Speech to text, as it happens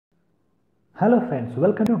Hello friends,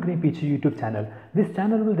 welcome to Green Peachy YouTube channel. This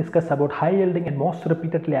channel will discuss about high yielding and most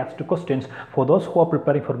repeatedly asked questions for those who are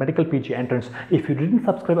preparing for medical PG entrance. If you didn't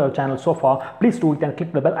subscribe our channel so far, please do it and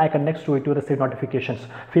click the bell icon next to it to receive notifications.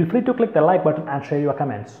 Feel free to click the like button and share your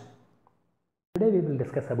comments. Today we will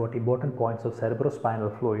discuss about important points of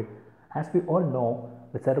cerebrospinal fluid. As we all know,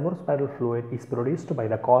 the cerebrospinal fluid is produced by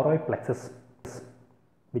the choroid plexus,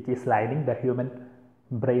 which is lining the human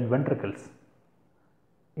brain ventricles.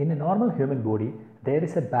 In a normal human body, there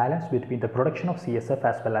is a balance between the production of CSF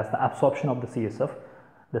as well as the absorption of the CSF.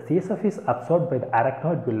 The CSF is absorbed by the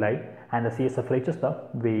arachnoid villi and the CSF reaches the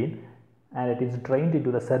vein and it is drained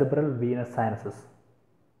into the cerebral venous sinuses.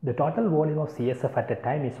 The total volume of CSF at a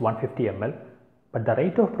time is 150 ml, but the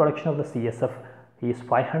rate of production of the CSF is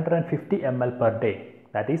 550 ml per day.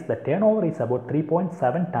 That is, the turnover is about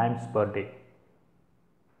 3.7 times per day.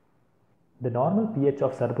 The normal pH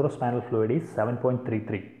of cerebrospinal fluid is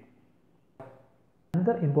 7.33.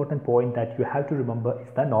 Another important point that you have to remember is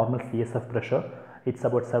the normal CSF pressure. It's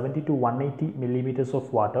about 70 to 180 millimeters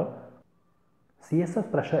of water.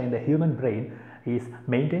 CSF pressure in the human brain is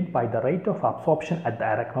maintained by the rate of absorption at the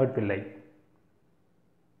arachnoid villi.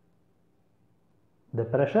 The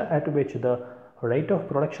pressure at which the rate of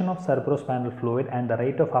production of cerebrospinal fluid and the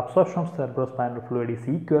rate of absorption of cerebrospinal fluid is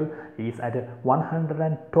equal is at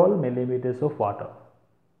 112 millimeters of water.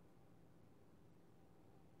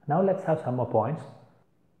 Now let's have some more points.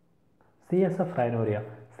 CSF rhinorrhea.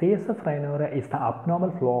 CSF rhinorrhea is the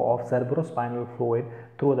abnormal flow of cerebrospinal fluid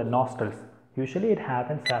through the nostrils. Usually it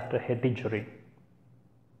happens after head injury.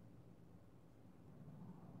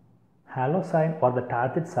 Halo sign or the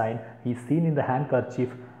target sign is seen in the handkerchief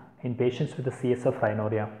in patients with the CSF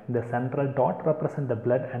rhinorrhea. The central dot represents the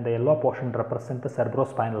blood and the yellow portion represents the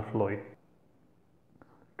cerebrospinal fluid.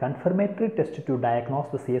 Confirmatory test to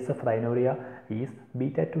diagnose the CSF rhinorrhea is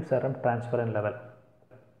beta 2 serum transferrin level.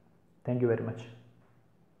 Thank you very much.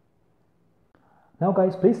 Now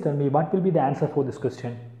guys, please tell me what will be the answer for this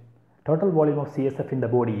question. Total volume of CSF in the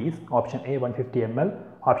body is option A 150 ml,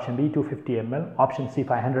 option B 250 ml, option C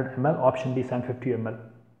 500 ml, option D 750 ml.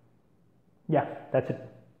 Yeah, that's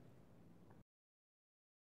it.